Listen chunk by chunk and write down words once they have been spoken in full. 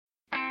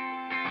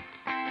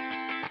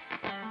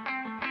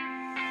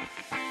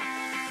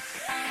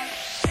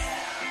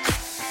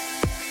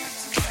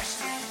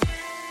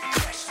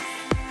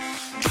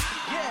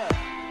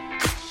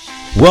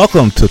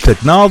Welcome to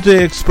Technology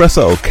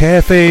Espresso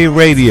Cafe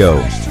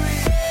Radio.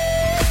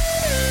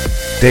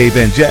 Dave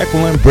and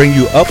Jacqueline bring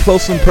you up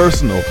close and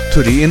personal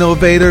to the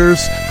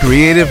innovators,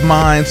 creative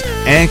minds,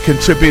 and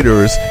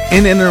contributors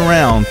in and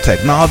around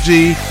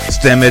technology,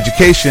 STEM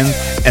education,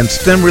 and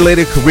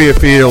STEM-related career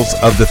fields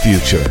of the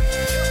future.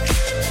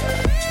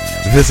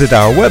 Visit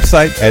our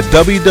website at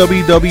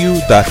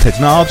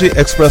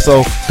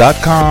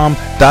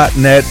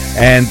www.technologyexpresso.com.net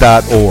and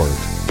 .org.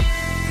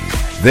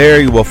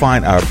 There you will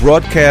find our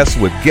broadcasts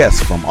with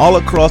guests from all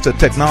across the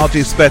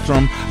technology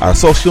spectrum, our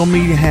social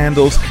media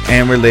handles,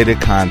 and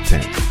related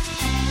content.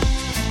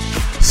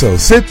 So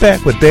sit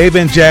back with Dave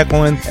and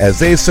Jacqueline as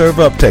they serve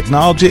up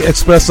Technology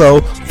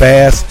Espresso,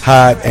 fast,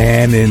 hot,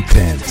 and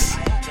intense.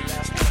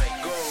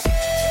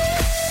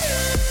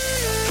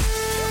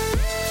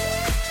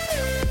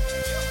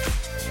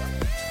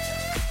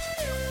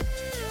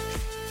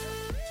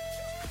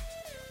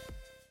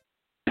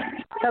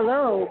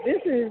 Hello,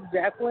 this is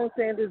Jacqueline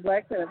Sanders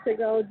Blackson of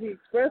Technology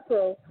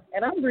Espresso,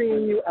 and I'm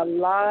bringing you a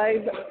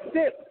live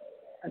SIP,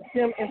 a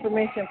STEM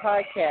information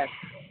podcast.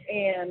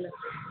 And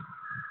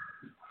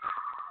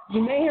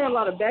you may hear a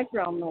lot of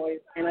background noise,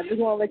 and I just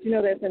want to let you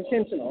know that's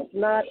intentional. It's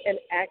not an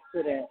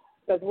accident,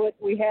 because what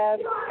we have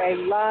a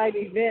live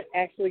event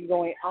actually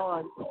going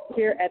on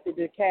here at the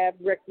DeKalb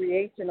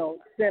Recreational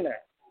Center.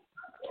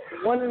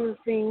 One of the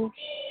things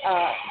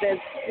that this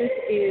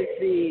is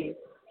the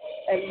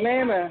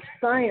Atlanta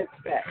Science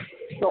Fest.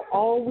 So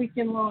all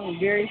weekend long in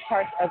various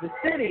parts of the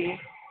city,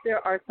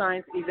 there are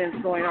science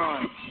events going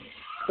on.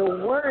 The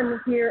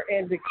one here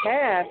in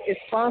DeKalb is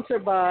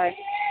sponsored by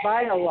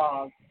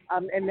Biologue,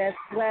 and that's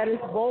Gladys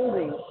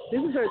Boulding.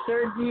 This is her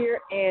third year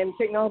in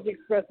Technology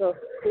Espresso.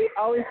 We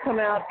always come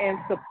out and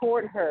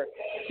support her.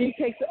 She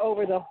takes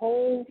over the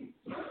whole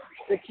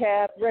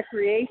DeKalb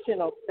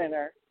Recreational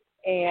Center,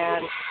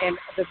 and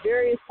the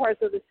various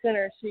parts of the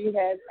center, she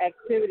has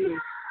activities.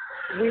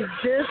 We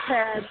just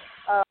had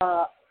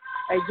a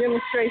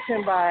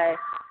demonstration by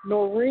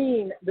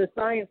Noreen, the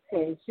science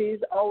queen.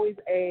 She's always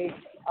a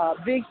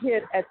big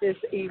hit at this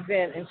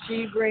event, and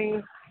she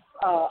brings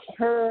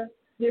her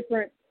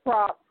different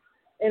props,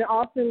 and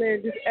often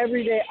they're just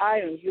everyday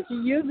items, but she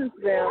uses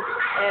them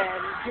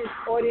and gets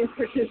audience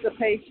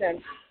participation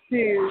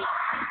to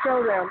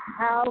show them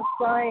how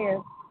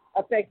science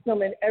affects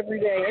them in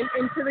every day.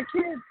 And to the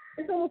kids,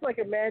 it's almost like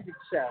a magic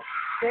show.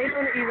 They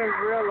don't even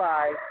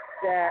realize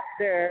that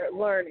they're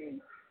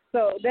learning.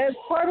 So that's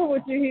part of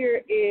what you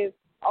hear is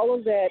all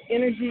of that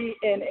energy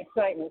and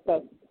excitement.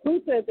 So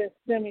who said that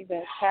STEM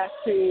events have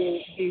to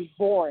be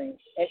boring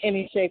in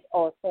any shape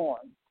or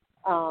form?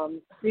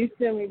 These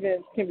STEM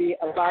events can be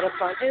a lot of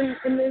fun.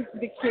 And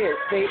the kids,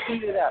 they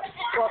eat it up.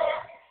 Well,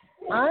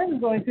 I'm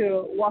going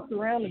to walk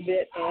around a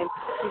bit and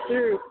take you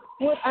through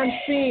what I'm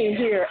seeing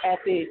here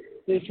at the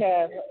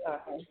DeKalb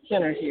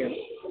Center here.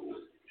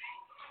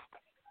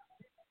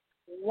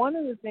 One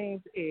of the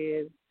things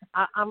is,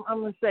 I'm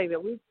going to say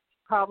that we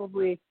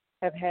probably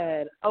have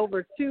had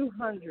over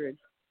 200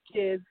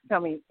 kids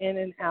coming in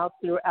and out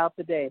throughout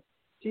the day.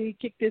 She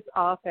kicked this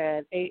off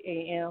at 8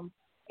 a.m.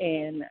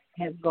 and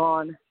has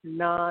gone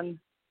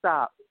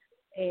nonstop.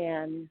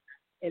 And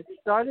it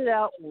started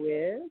out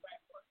with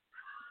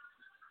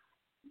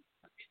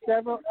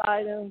several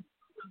items,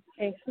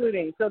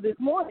 including, so this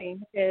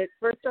morning it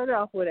first started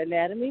off with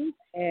anatomy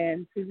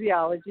and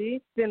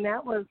physiology. Then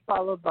that was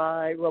followed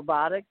by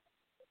robotics,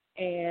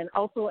 and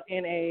also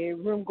in a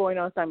room going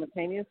on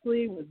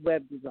simultaneously with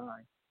web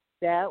design.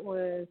 That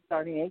was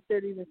starting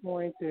 8:30 this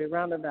morning to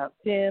around about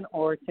 10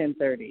 or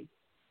 10:30.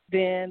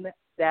 Then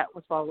that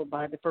was followed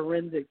by the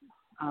forensic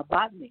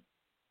botany.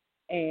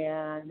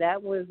 And that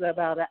was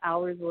about an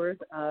hour's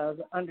worth of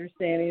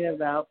understanding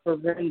about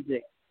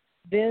forensics.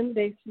 Then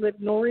they slipped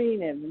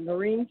Noreen in.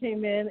 Noreen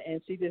came in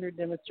and she did her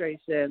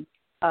demonstration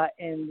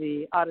in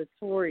the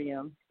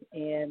auditorium,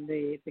 and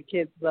the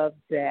kids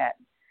loved that.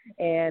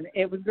 And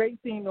it was great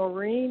seeing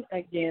Noreen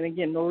again,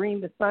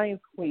 Noreen, the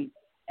science queen.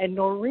 And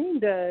Noreen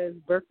does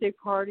birthday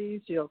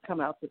parties. She'll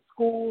come out to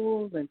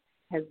schools and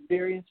has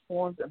various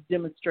forms of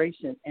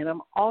demonstration. And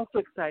I'm also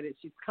excited.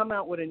 She's come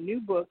out with a new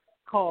book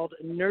called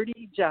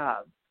Nerdy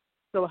Jobs.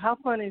 So how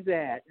fun is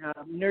that?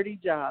 Nerdy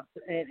Jobs.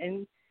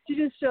 And she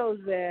just shows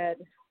that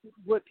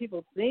what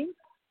people think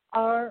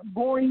are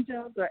boring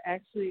jobs are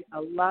actually a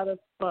lot of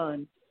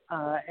fun.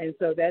 And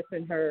so that's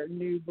in her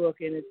new book.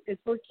 And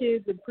it's for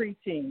kids and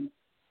preteens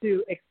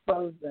to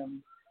expose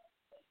them.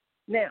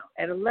 Now,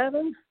 at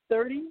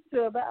 11:30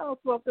 to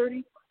about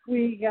 12:30,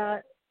 we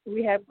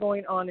have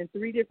going on in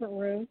 3 different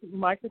rooms,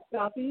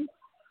 microscopy.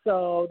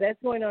 So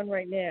that's going on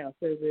right now.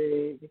 So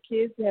the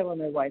kids have on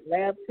their white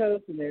lab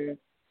coats and their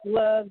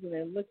gloves, and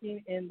they're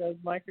looking in those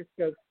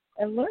microscopes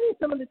and learning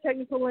some of the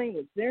technical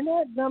language. They're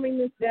not dumbing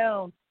this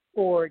down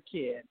for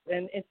kids.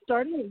 And it's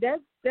starting,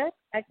 that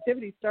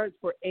activity starts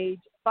for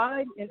age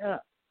 5 and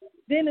up.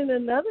 Then in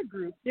another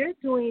group, they're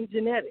doing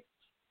genetics.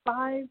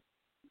 5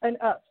 and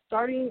up,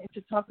 starting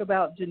to talk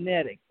about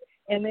genetics.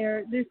 And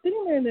they're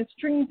sitting there and they're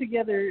stringing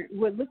together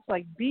what looks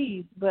like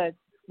beads, but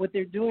what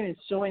they're doing is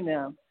showing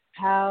them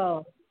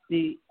how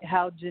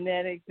how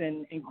genetics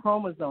and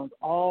chromosomes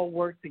all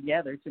work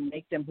together to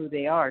make them who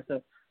they are.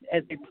 So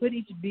as they put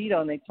each bead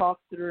on, they talk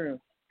through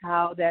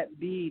how that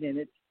bead and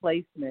its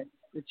placement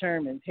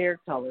determines hair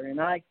color and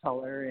eye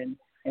color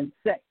and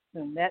sex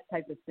and that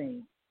type of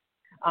thing.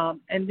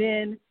 And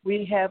then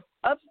we have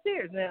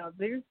upstairs. Now,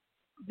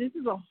 this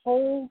is a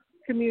whole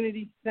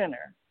community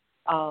center.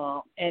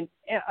 And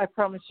I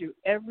promise you,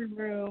 every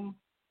room,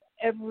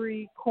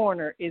 every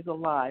corner is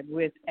alive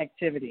with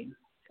activity.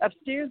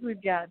 Upstairs,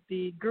 we've got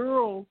the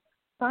girls'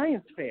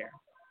 science fair.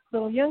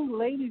 So young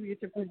ladies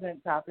get to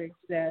present topics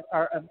that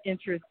are of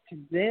interest to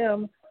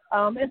them.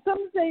 And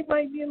some say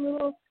might be a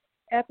little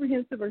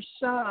apprehensive or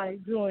shy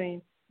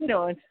doing,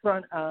 in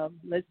front of,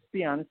 let's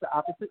be honest, the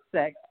opposite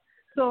sex.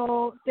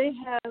 So they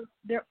have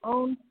their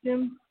own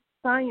STEM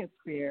science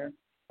fair,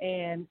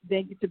 and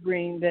they get to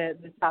bring the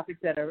topics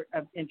that are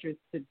of interest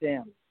to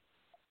them.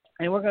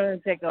 And we're going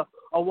to take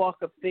a walk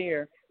up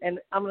there, and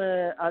I'm going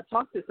to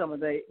talk to some of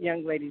the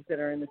young ladies that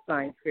are in the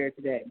science fair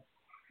today.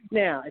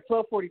 Now, at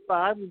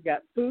 12:45, we've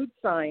got food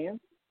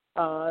science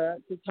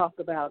to talk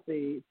about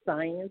the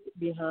science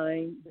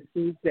behind the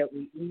foods that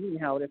we eat and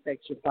how it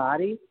affects your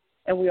body.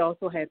 And we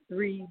also had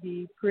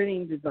 3D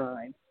printing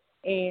design.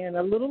 And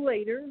a little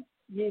later,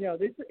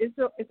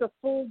 it's a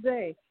full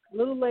day. A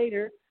little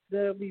later,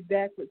 they'll be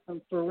back with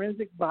some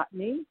forensic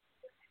botany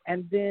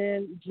and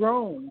then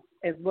drones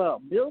as well,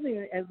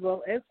 building as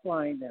well as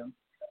flying them.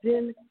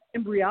 Then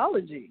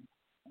embryology.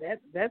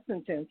 That's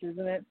intense,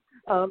 isn't it?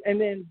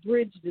 And then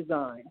bridge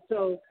design.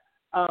 So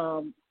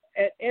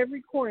at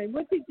every corner,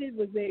 what they did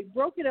was they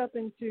broke it up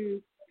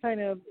into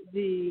kind of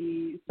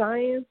the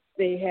science.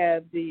 They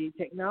have the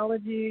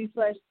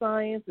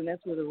technology/science, and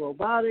that's where the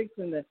robotics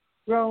and the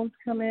drones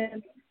come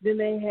in. Then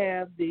they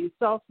have the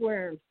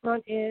software and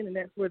front end, and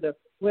that's where the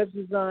web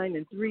design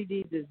and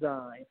 3D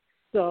design.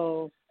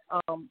 So,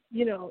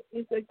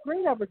 it's a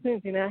great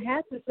opportunity. And I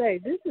have to say,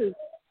 this is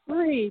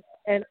free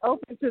and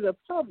open to the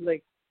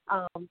public.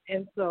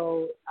 And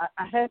so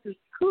I have to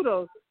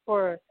kudos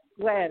for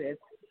Gladys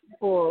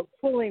for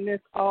pulling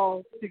this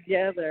all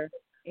together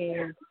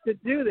and to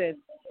do this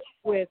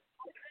with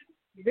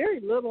very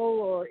little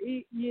or,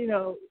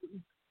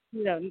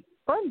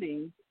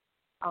 funding.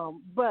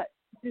 But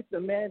just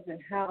imagine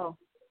how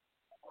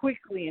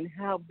quickly and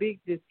how big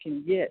this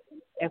can get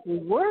if we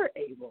were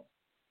able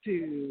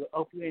to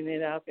open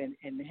it up and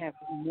have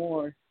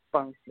more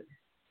sponsors.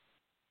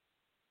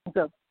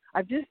 So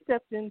I've just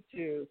stepped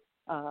into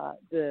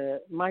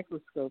the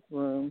microscope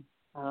room,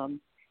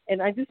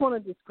 and I just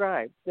want to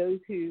describe those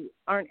who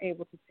aren't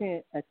able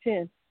to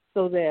attend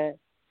so that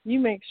you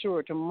make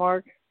sure to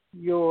mark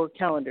your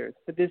calendars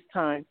for this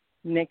time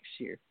next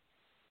year.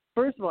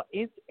 First of all,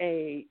 it's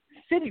a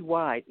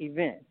citywide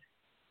event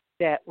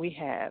that we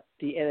have,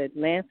 the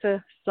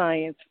Atlanta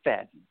Science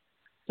Fest.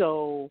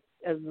 So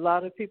a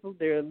lot of people,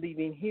 they're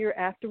leaving here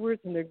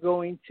afterwards, and they're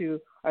going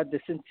to the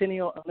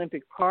Centennial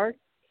Olympic Park.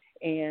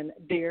 And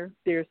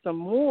there's some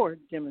more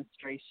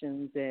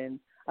demonstrations and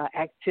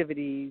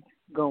activities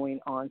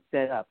going on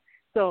set up.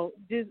 So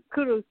just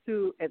kudos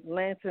to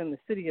Atlanta and the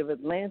city of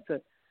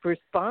Atlanta for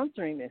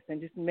sponsoring this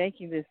and just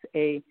making this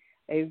a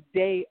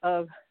day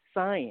of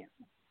science.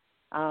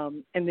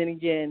 And then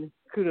again,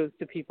 kudos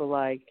to people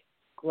like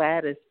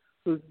Gladys,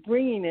 who's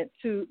bringing it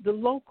to the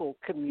local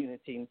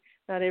community.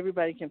 Not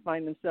everybody can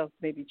find themselves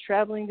maybe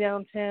traveling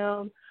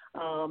downtown,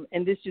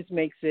 and this just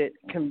makes it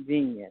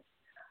convenient.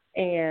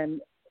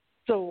 And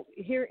so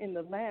here in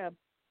the lab,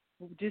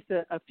 just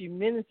a few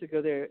minutes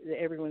ago,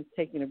 everyone's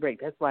taking a break.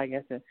 That's why I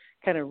guess I'm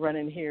kind of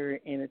running here,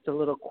 and it's a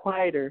little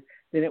quieter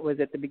than it was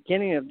at the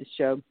beginning of the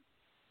show.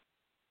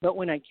 But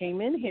when I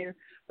came in here,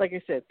 like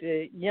I said,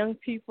 the young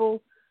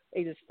people,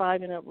 ages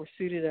 5 and up, were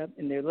suited up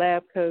in their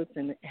lab coats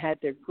and had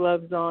their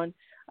gloves on.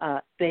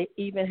 They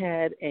even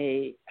had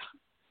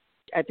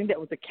I think that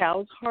was a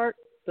cow's heart.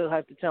 They'll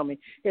have to tell me.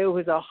 It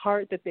was a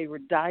heart that they were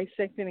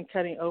dissecting and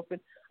cutting open.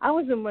 I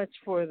wasn't much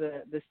for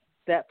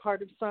that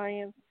part of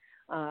science.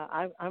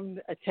 I'm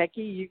a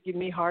techie. You give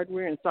me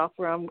hardware and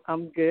software,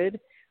 I'm good.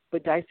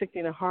 But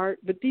dissecting a heart,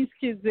 but these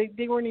kids,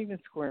 they weren't even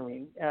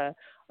squirming.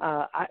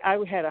 I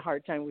had a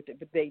hard time with it,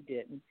 but they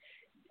didn't.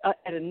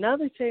 At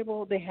another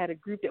table, they had a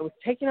group that was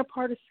taking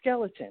apart a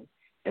skeleton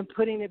and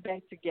putting it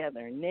back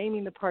together, and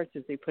naming the parts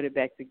as they put it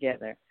back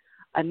together.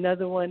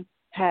 Another one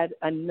had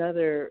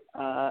another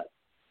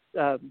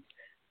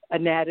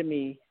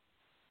anatomy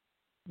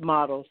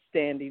model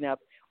standing up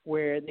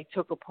where they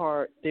took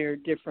apart their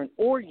different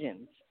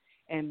organs,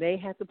 and they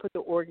had to put the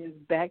organs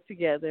back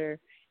together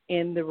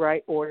in the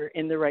right order,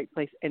 in the right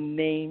place, and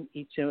name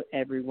each and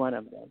every one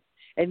of them.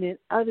 And then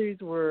others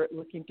were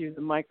looking through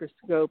the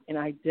microscope and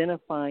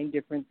identifying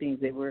different things.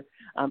 They were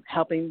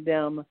helping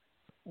them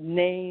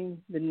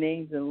name the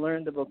names and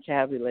learn the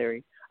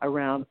vocabulary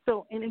around.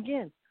 So, and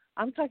again,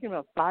 I'm talking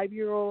about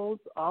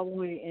 5-year-olds all the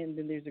way in,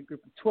 then there's a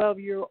group of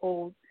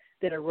 12-year-olds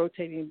that are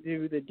rotating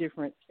through the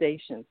different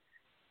stations.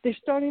 They're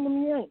starting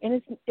them young,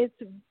 and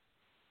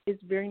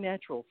it's very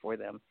natural for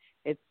them.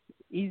 It's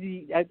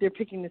easy. They're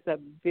picking this up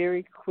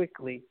very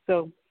quickly.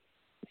 So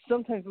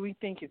sometimes we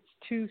think it's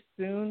too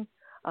soon,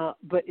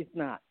 but it's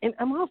not. And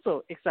I'm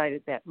also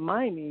excited that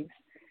my niece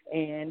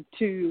and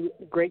two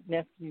great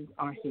nephews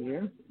are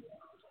here.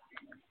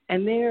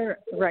 And they're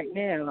right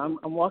now,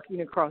 I'm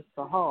walking across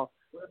the hall.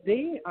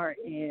 They are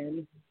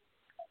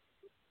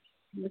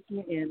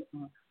looking in.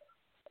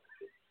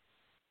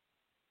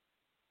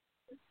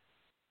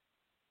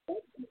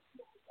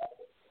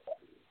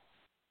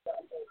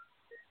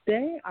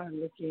 They are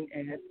looking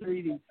at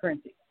 3D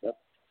printing. So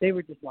they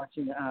were just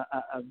watching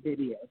a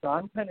video. So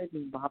I'm kind of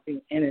just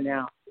bopping in and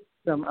out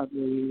some of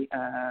the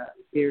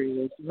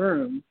various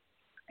rooms.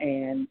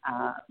 And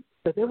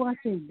so they're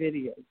watching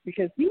videos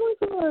because he wants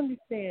to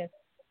understand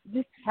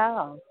just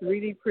how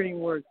 3D printing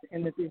works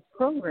and that there's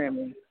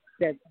programming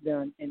that's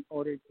done in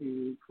order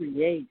to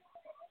create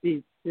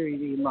these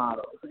 3D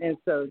models. And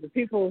so the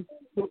people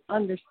who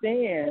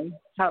understand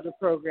how to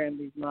program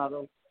these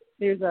models,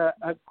 there's a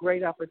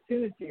great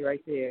opportunity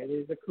right there.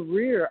 There's a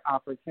career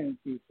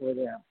opportunity for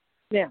them.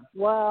 Now,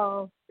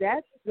 while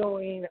that's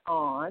going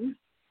on,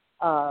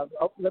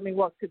 let me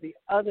walk to the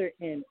other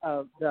end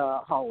of the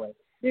hallway.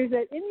 There's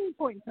at any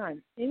point in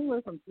time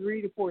anywhere from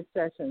 3 to 4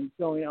 sessions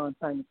going on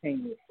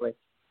simultaneously.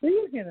 So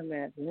you can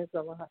imagine it's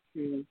a lot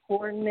to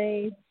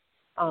coordinate,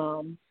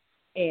 and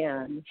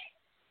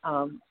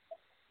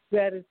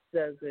Gladys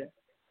does it,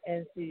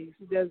 and she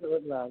does it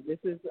with love. This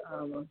is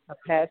a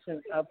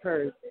passion of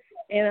hers.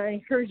 And I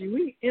encourage you,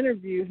 we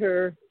interviewed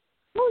her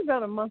probably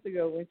about a month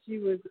ago when she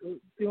was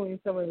doing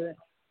some of the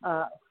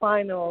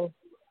final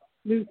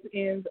loose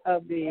ends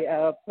of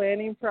the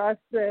planning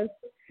process.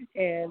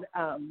 And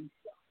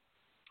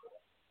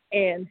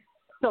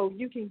so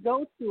you can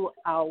go to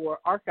our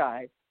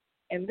archive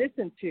and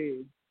listen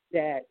to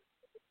that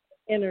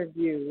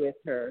interview with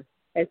her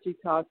as she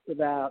talks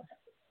about,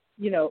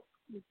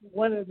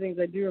 one of the things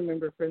I do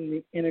remember from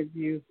the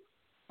interview,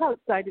 how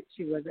excited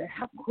she was and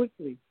how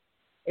quickly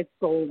it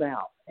sold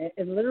out.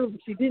 And literally,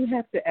 she didn't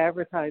have to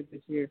advertise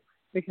this year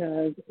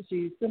because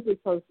she simply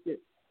posted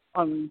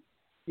on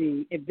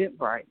the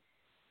Eventbrite.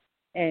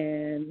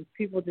 And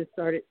people just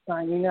started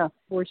signing up.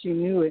 Before she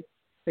knew it,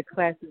 the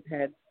classes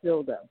had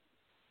filled up.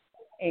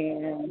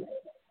 And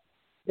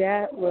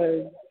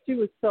she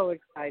was so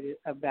excited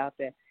about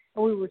that.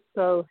 And we were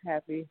so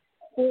happy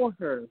for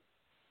her.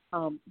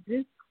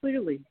 This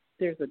clearly,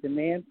 there's a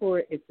demand for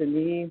it. It's a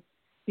need.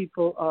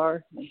 People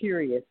are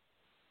curious.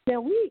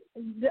 Now,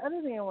 the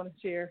other thing I want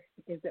to share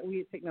is that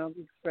we at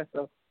Technology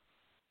Expresso,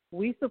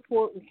 we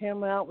support, we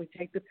come out, we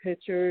take the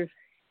pictures,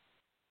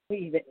 we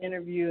even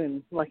interview,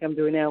 and like I'm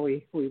doing now,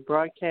 we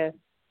broadcast.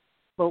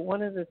 But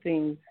one of the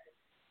things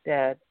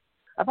that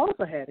I've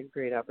also had a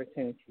great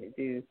opportunity to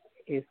do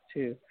is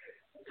to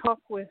talk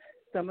with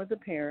some of the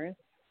parents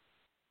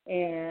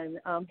and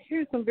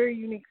hear some very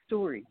unique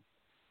stories.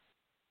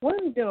 One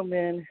of the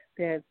gentlemen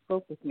that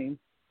spoke with me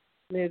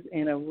lives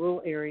in a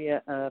rural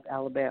area of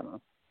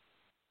Alabama.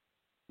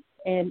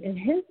 And in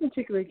his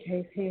particular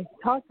case, he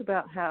talks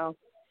about how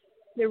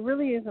there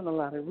really isn't a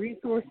lot of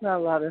resource, not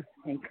a lot of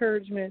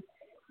encouragement,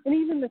 and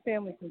even the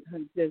family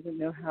sometimes doesn't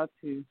know how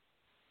to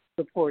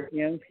support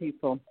young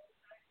people.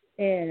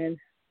 And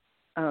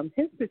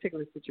his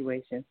particular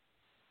situation,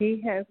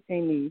 he has a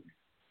niece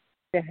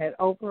that had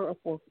over a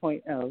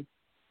 4.0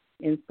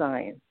 in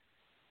science,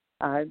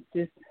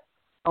 just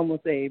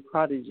almost a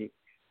prodigy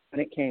when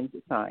it came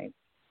to science.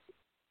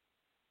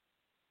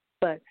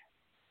 But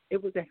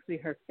it was actually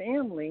her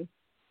family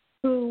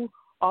who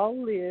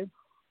all live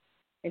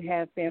and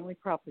have family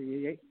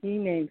property. He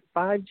named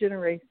 5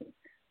 generations,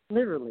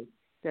 literally,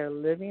 that are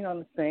living on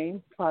the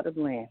same plot of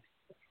land.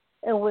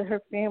 And what her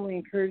family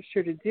encouraged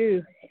her to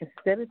do,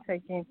 instead of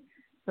taking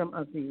some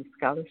of the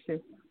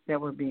scholarships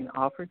that were being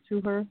offered to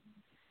her,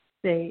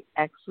 they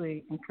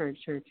actually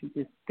encouraged her to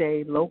just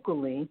stay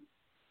locally.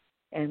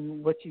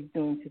 And what she's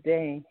doing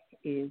today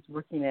is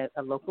working at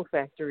a local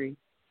factory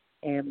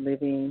and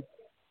living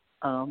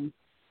on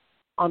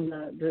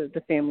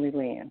the family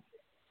land.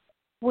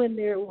 When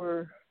there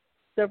were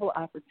several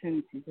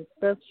opportunities,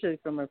 especially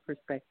from a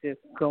perspective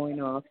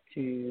going off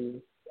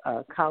to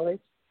college.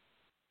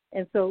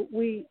 And so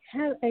we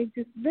had a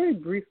just very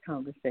brief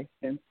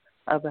conversation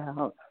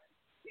about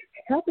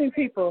helping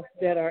people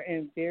that are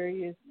in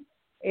various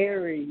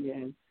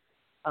areas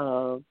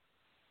of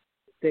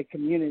the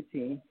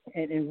community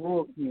and in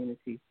rural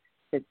communities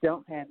that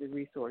don't have the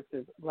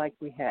resources like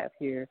we have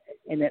here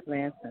in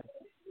Atlanta.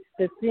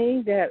 The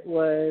thing that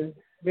was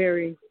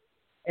very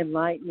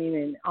enlightening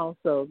and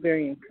also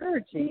very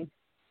encouraging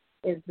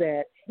is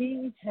that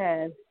he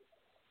had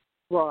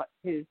brought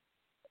his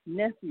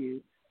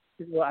nephews,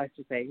 well, I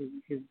should say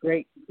his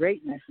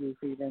great-nephews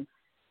even,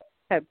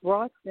 had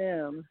brought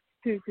them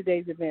to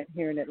today's event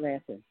here in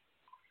Atlanta.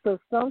 So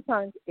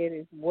sometimes it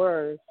is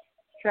worth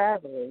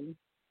traveling,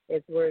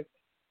 it's worth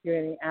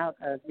getting out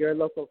of your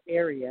local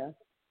area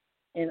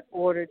in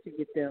order to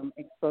get them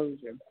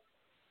exposure.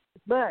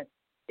 But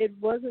it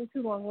wasn't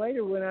too long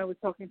later when I was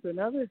talking to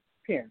another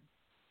parent.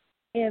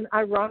 And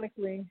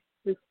ironically,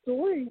 the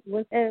story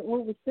was, and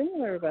what was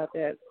similar about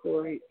that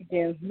story,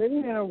 again,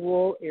 living in a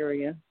rural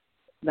area,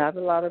 not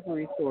a lot of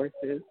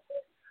resources,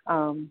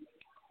 And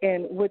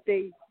what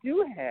they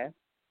do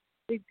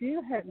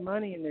have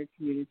money in their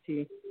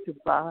community to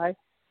buy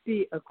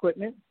the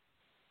equipment,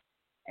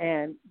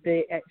 and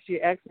she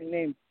actually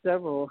named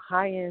several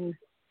high-end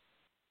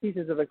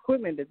pieces of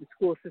equipment that the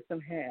school system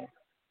had.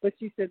 But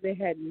she said they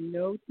had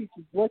no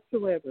teachers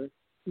whatsoever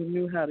who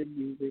knew how to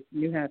use it,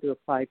 knew how to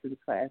apply to the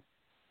class,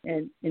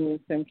 and in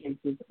some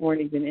cases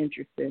weren't even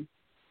interested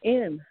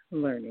in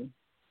learning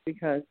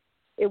because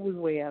it was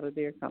way out of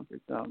their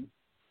comfort zone.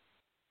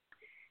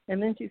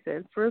 And then she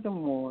said,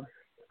 furthermore,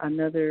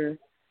 another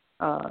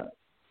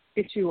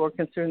issue or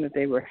concern that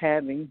they were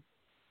having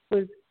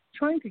was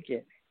trying to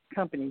get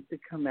companies to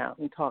come out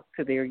and talk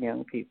to their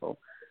young people.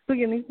 So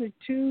again, these are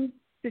two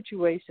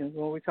situations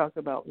when we talk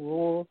about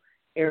rural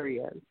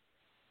areas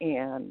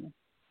and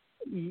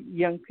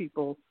young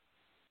people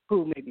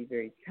who may be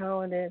very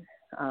talented,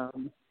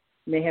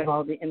 may have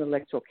all the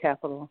intellectual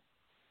capital,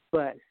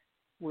 but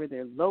where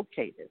they're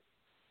located,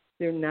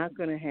 they're not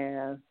going to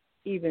have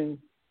even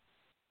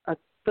a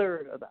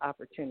third of the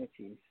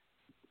opportunities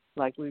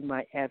like we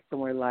might have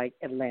somewhere like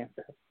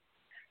Atlanta.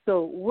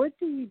 So what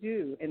do you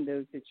do in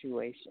those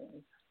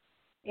situations?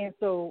 And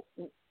so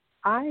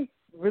I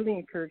really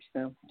encourage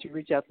them to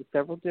reach out to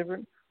several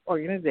different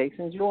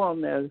organizations. You all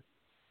know,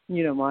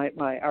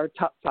 our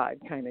top five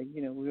kind of,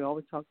 we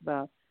always talk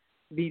about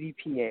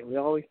BDPA. We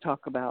always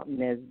talk about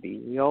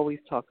NSB. We always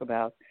talk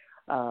about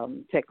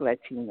Tech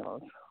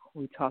Latinos.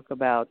 We talk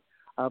about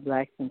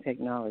Blacks in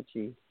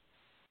Technology.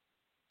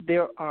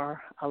 There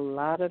are a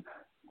lot of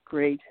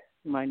great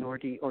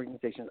minority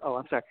organizations. Oh,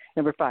 I'm sorry.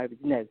 Number 5 is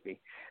NSB.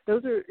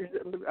 Those are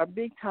our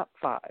big top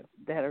 5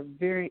 that are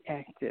very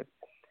active.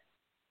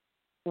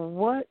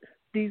 What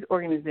these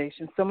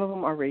organizations, some of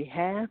them already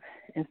have,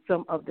 and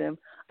some of them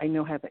I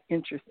know have an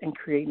interest in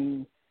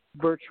creating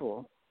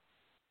virtual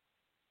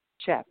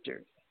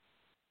chapters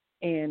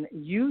and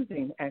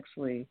using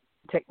actually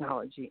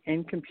technology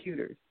and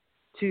computers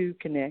to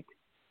connect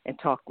and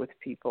talk with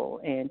people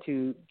and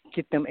to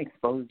get them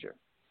exposure.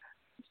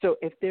 So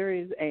if there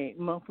is a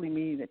monthly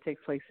meeting that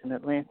takes place in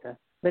Atlanta,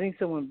 letting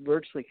someone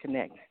virtually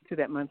connect to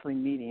that monthly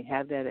meeting,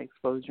 have that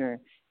exposure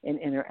and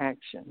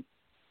interaction.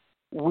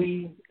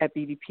 We at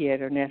BDP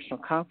at our national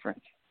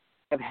conference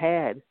have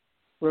had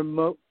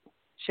remote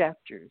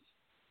chapters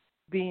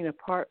being a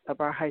part of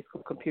our high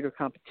school computer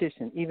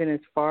competition, even as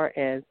far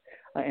as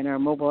in our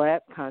mobile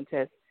app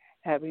contest,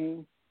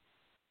 having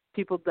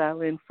people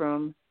dial in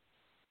from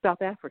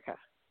South Africa.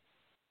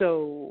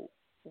 So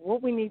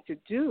what we need to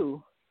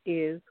do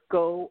is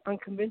go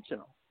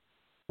unconventional.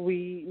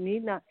 We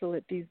need not to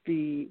let these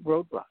be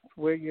roadblocks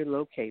where you're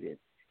located.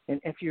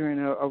 And if you're in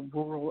a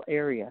rural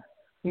area,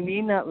 we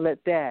need not let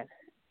that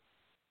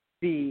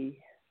be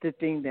the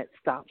thing that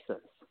stops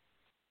us.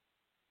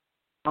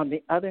 On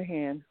the other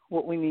hand,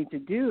 what we need to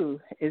do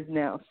is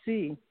now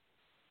see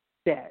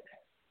that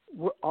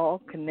we're all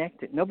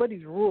connected.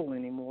 Nobody's rural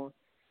anymore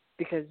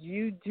because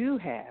you do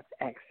have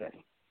access.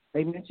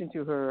 They mentioned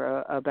to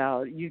her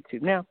about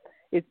YouTube. Now,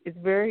 it's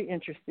very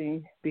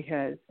interesting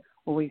because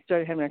when we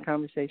started having a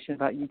conversation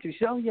about YouTube, she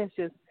said, oh, yes,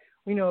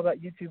 we know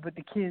about YouTube, but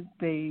the kids,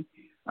 they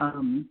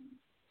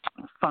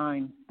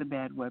find the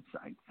bad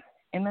websites.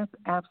 And that's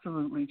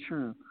absolutely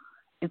true.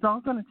 It's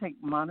all going to take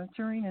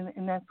monitoring,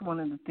 and that's one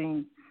of the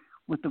things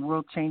with the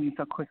world changing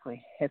so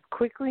quickly. As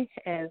quickly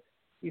as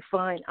you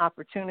find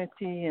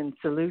opportunity and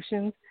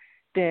solutions,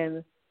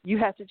 then you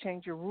have to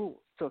change your rules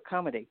to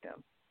accommodate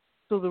them.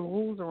 So the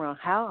rules around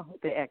how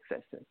they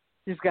access it,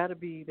 there's got to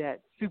be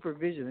that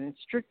supervision and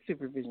strict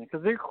supervision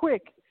because they're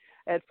quick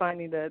at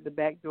finding the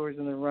back doors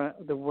and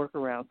the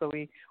workaround. So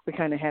we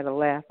kind of had a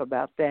laugh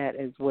about that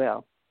as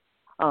well.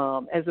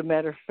 As a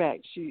matter of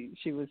fact,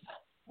 she was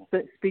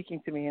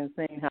speaking to me and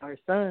saying how her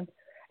son's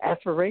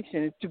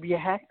aspiration is to be a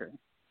hacker.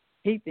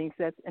 He thinks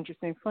that's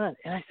interesting fun.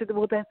 And I said,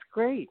 well, that's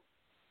great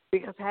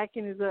because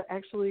hacking is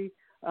actually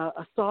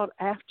a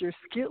sought-after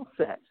skill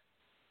set,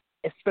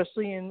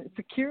 especially in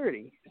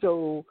security.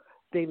 So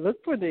they look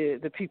for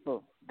the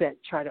people that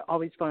try to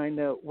always find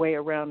a way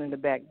around in the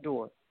back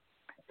door.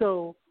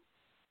 So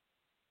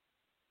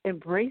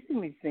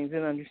embracing these things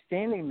and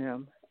understanding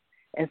them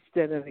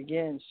instead of,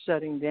 again,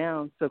 shutting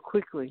down so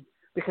quickly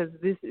because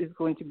this is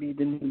going to be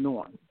the new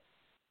norm.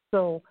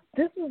 So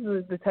this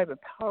was the type of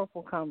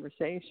powerful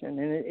conversation,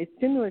 and it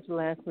stimulated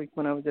last week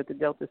when I was at the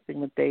Delta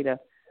Sigma Theta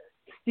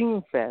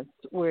STEAM Fest,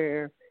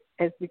 where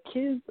as the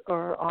kids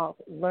are off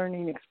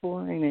learning,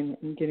 exploring,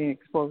 and getting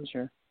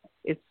exposure,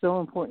 it's so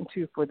important,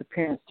 too, for the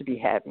parents to be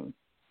having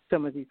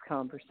some of these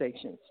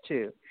conversations,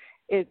 too.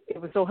 It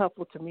was so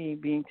helpful to me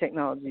being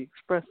Technology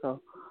Espresso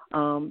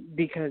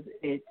because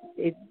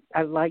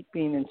I like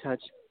being in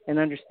touch and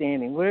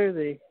understanding what are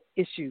the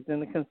issues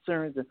and the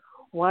concerns and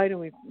why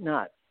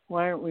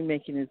aren't we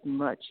making as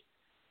much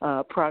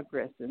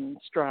progress and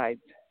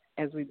strides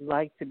as we'd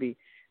like to be,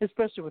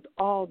 especially with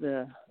all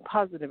the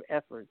positive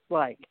efforts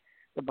like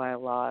the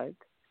Biologue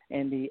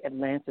and the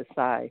Atlanta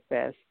Sci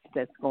Fest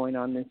that's going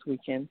on this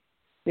weekend.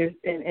 There's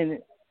and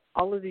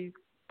all of these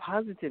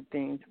positive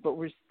things, but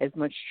we're as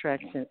much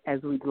traction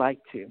as we'd like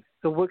to.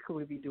 So what could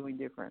we be doing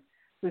different?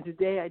 So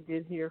today I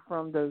did hear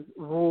from those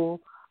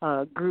rural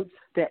groups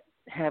that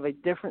have a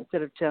different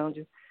set of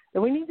challenges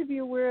that we need to be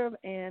aware of.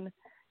 And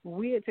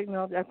we at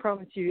Technology, I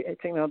promise you at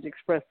Technology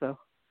Express, though,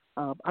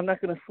 I'm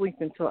not going to sleep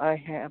until I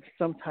have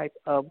some type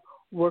of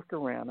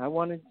workaround. I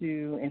want to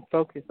do and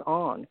focus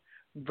on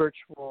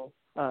virtual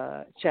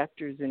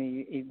chapters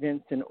and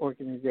events and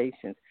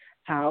organizations.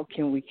 How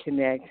can we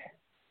connect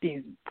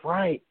these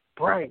bright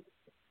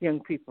young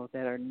people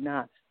that are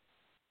not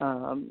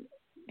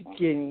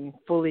getting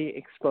fully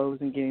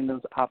exposed and getting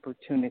those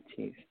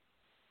opportunities?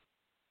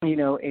 You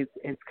know,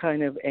 it's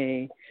kind of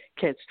a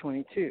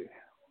catch-22.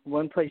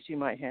 One place you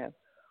might have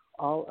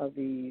all of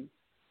these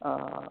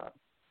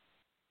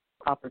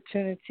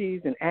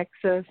opportunities and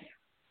access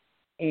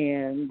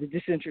and the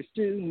disinterested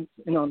students,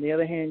 and on the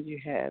other hand, you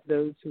have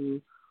those who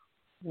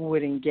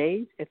would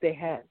engage if they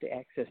had the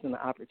access and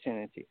the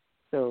opportunity.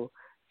 So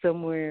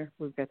somewhere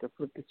we've got to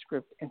flip the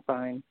script and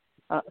find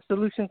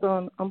solutions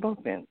on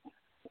both ends.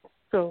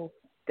 So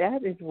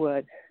that is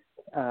what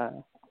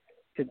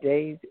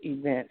today's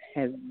event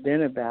has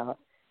been about.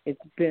 It's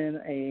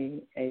been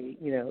a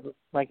you know,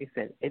 like I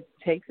said, it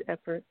takes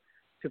effort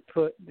to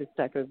put this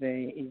type of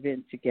a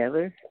event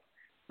together,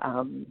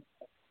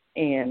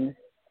 and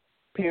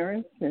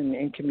parents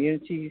and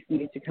communities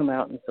need to come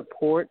out and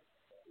support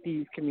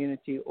these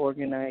community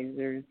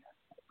organizers,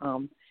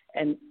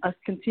 and us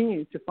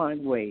continue to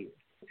find ways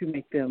to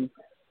make them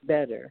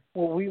better.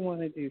 What we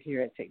want to do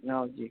here at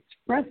Technology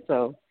Express,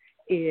 though,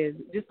 is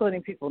just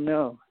letting people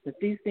know that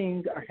these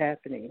things are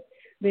happening.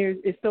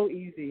 It's so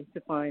easy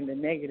to find the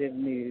negative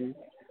news.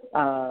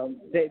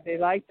 They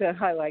like to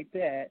highlight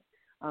that.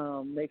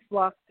 They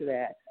flock to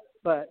that.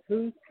 But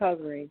who's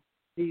covering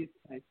these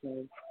types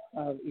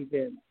of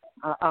events?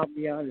 I'll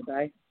be honest,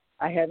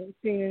 I haven't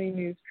seen any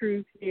news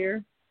crews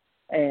here,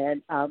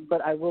 and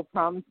but I will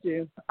promise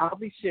you I'll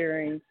be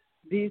sharing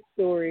these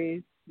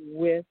stories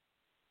with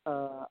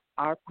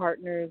our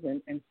partners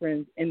and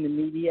friends in the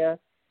media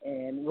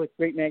and with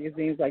great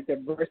magazines like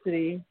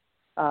Diversity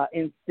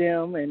in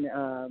STEM and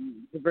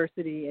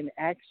Diversity in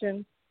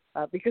Action,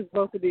 because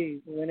both of these,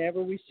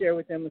 whenever we share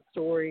with them a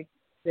story,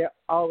 they're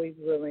always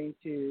willing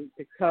to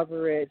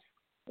cover it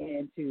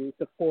and to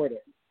support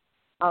it.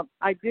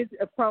 I did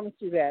promise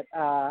you that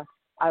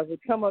I would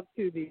come up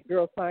to the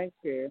Girl Science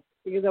Fair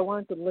because I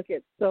wanted to look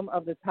at some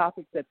of the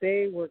topics that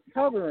they were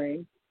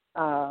covering.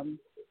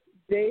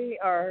 They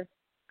are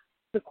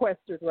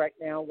sequestered right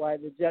now while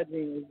the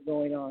judging is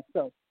going on.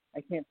 So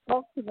I can't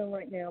talk to them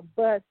right now,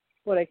 but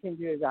what I can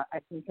do is I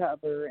can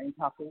cover and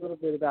talk a little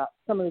bit about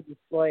some of the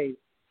displays.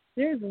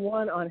 There's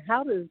one on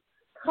how does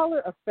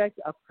color affect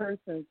a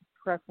person's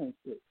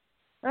preferences.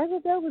 I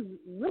thought that was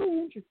really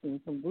interesting,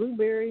 from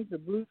blueberries to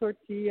blue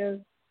tortillas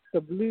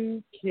to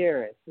blue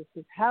carrots. This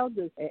is how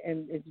does,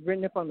 and it's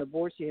written up on the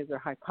board. She has her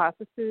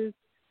hypothesis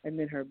and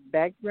then her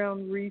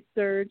background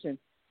research, and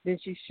then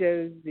she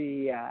shows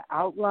the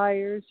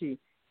outliers. She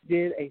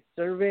did a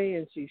survey,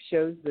 and she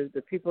shows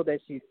the people that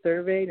she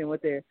surveyed and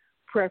what their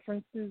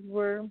preferences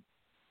were.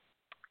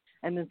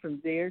 And then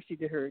from there, she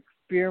did her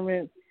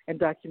experiment and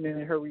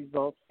documented her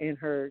results and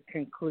her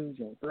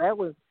conclusions. So that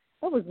was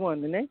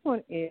one. The next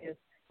one is,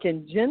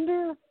 can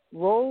gender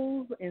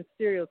roles and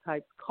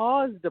stereotypes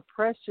cause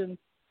depression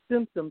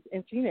symptoms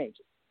in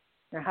teenagers?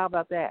 Now, how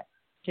about that?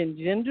 Can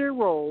gender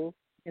roles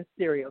and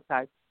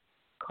stereotypes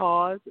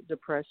cause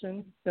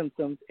depression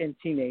symptoms in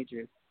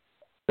teenagers?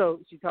 So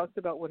she talks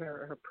about what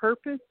her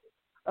purpose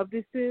of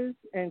this is,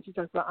 and she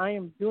talks about, I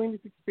am doing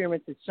this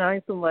experiment to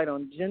shine some light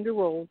on gender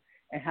roles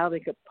and how they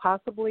could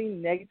possibly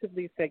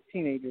negatively affect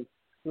teenagers.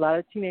 A lot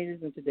of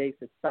teenagers in today's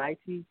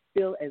society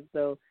feel as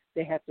though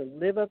they have to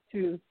live up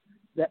to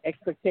the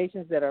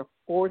expectations that are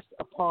forced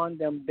upon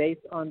them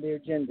based on their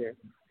gender.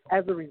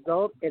 As a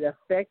result, it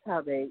affects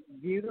how they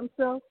view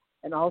themselves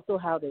and also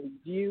how they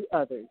view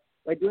others.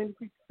 By doing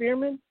this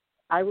experiment,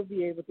 I will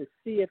be able to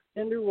see if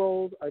gender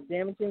roles are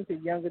damaging to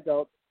young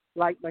adults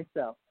like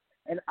myself,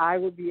 and I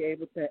will be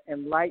able to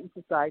enlighten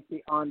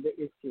society on the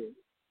issue.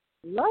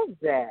 Love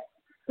that.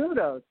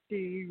 Kudos.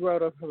 She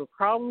wrote up her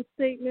problem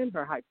statement,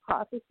 her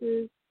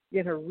hypothesis,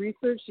 in her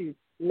research. She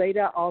laid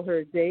out all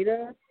her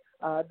data.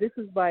 This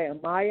is by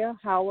Amaya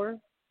Howard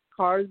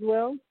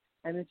Carswell,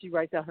 and then she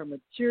writes out her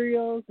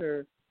materials,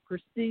 her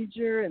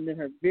procedure, and then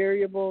her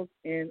variables,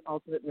 and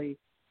ultimately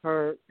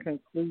her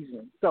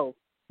conclusion. So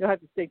you'll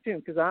have to stay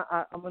tuned because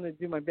I'm going to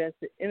do my best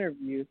to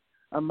interview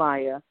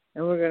Amaya,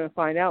 and we're going to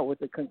find out what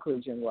the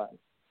conclusion was.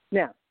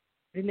 Now,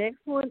 the next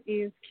one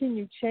is, can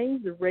you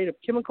change the rate of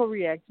chemical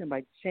reaction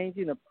by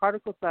changing the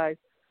particle size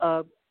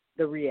of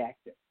the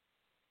reactant?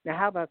 Now,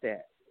 how about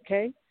that?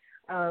 Okay.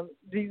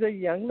 These are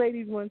young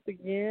ladies, once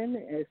again,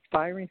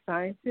 aspiring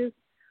scientists.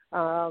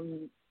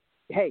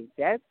 Hey,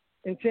 that's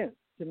intense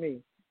to me.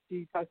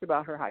 She talks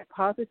about her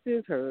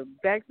hypothesis, her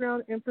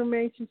background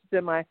information. She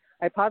said, my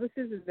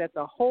hypothesis is that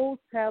the whole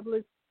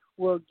tablet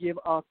will give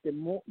off the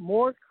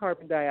more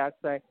carbon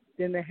dioxide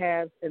than the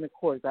halves and the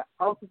quarters. I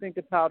also think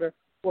the powder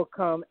will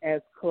come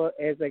as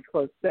a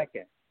close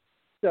second.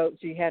 So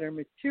she had her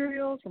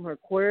materials from her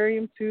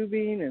aquarium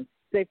tubing and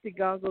safety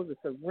goggles, a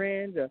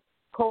syringe, a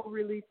cold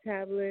release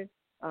tablet.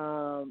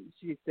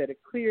 She said a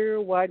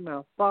clear, wide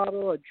mouth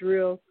bottle, a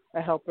drill,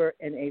 a helper,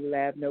 and a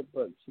lab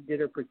notebook. She did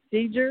her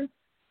procedures.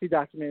 She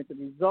documented the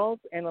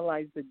results,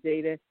 analyzed the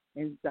data,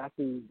 and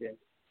documented it.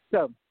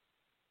 So,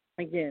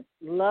 again,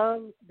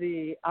 love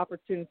the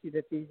opportunity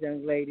that these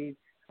young ladies,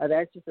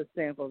 that's just a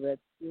sample that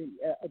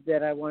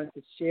I wanted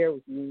to share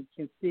with you. You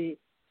can see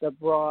the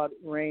broad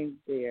range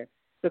there.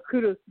 So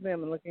kudos to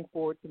them, and looking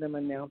forward to them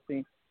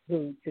announcing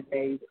who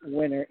today's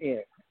winner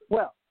is.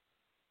 Well,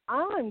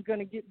 I'm going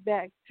to get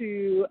back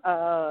to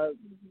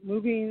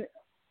moving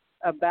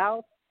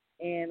about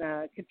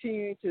and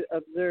continuing to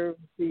observe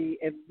the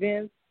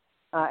events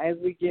as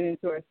we get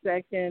into our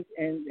second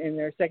and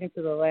our second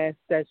to the last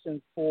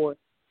session for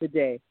the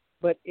day.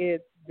 But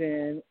it's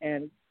been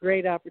a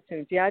great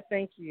opportunity. I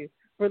thank you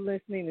for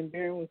listening and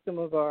bearing with some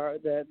of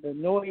the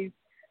noise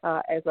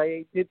as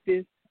I did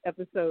this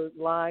episode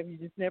live. You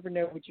just never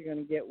know what you're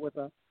going to get with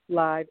a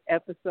live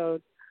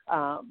episode.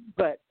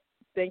 But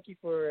thank you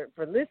for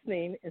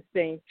listening and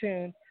staying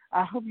tuned.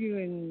 I hope you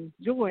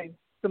enjoyed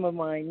some of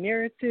my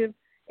narrative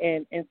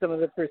and some of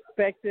the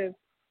perspectives.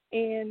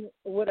 And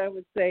what I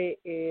would say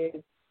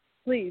is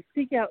please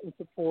seek out and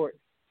support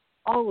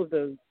all of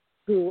those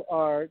who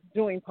are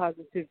doing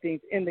positive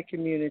things in the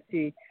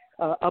community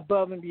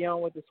above and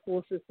beyond what the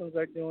school systems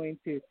are doing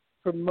to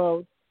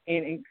promote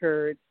and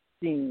encourage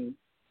STEAM.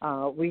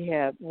 We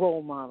have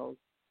role models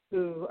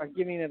who are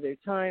giving of their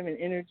time and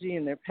energy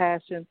and their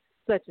passion,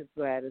 such as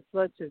Gladys,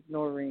 such as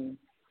Noreen,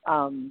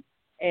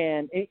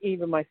 and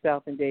even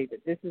myself and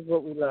David. This is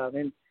what we love.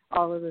 And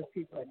all of those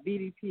people at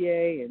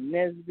BDPA and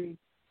NSBE,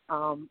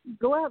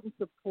 go out and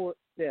support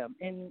them.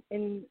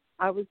 And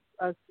I was,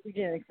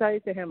 again,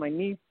 excited to have my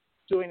niece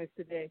join us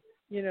today.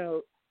 You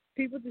know,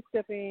 people just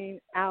stepping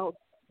out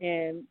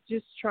and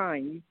just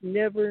trying. You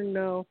never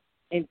know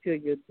until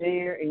you're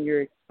there and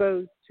you're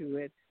exposed to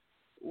it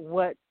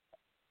what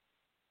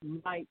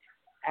might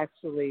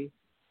actually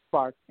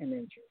spark an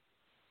interest.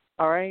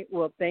 All right.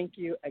 Well, thank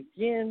you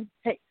again.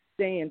 Hey,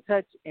 stay in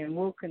touch, and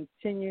we'll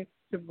continue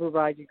to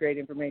provide you great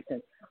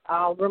information.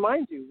 I'll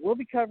remind you, we'll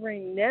be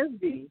covering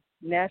NSBE,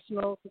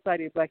 National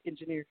Society of Black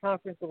Engineers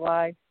Conference,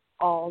 live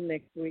all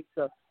next week.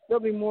 So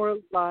there'll be more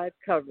live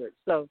coverage.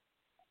 So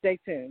stay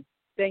tuned.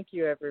 Thank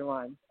you,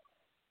 everyone.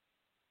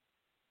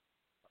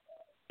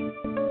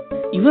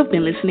 You have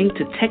been listening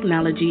to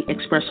Technology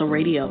Expresso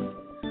Radio.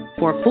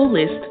 For a full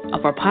list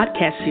of our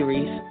podcast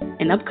series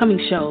and upcoming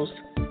shows,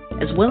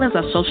 as well as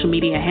our social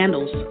media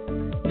handles,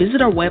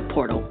 visit our web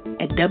portal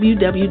at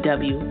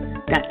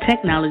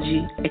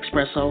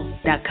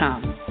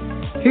www.technologyexpresso.com.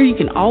 Here you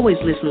can always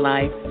listen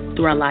live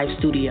through our live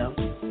studio.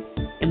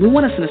 And we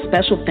want to send a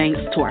special thanks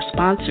to our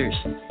sponsors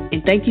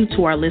and thank you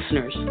to our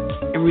listeners.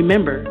 And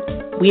remember,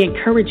 we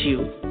encourage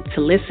you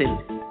to listen,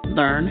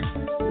 learn,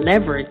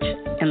 leverage,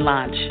 and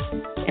launch.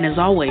 And as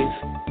always,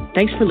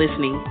 thanks for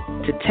listening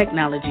to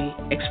Technology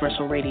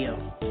Expresso Radio.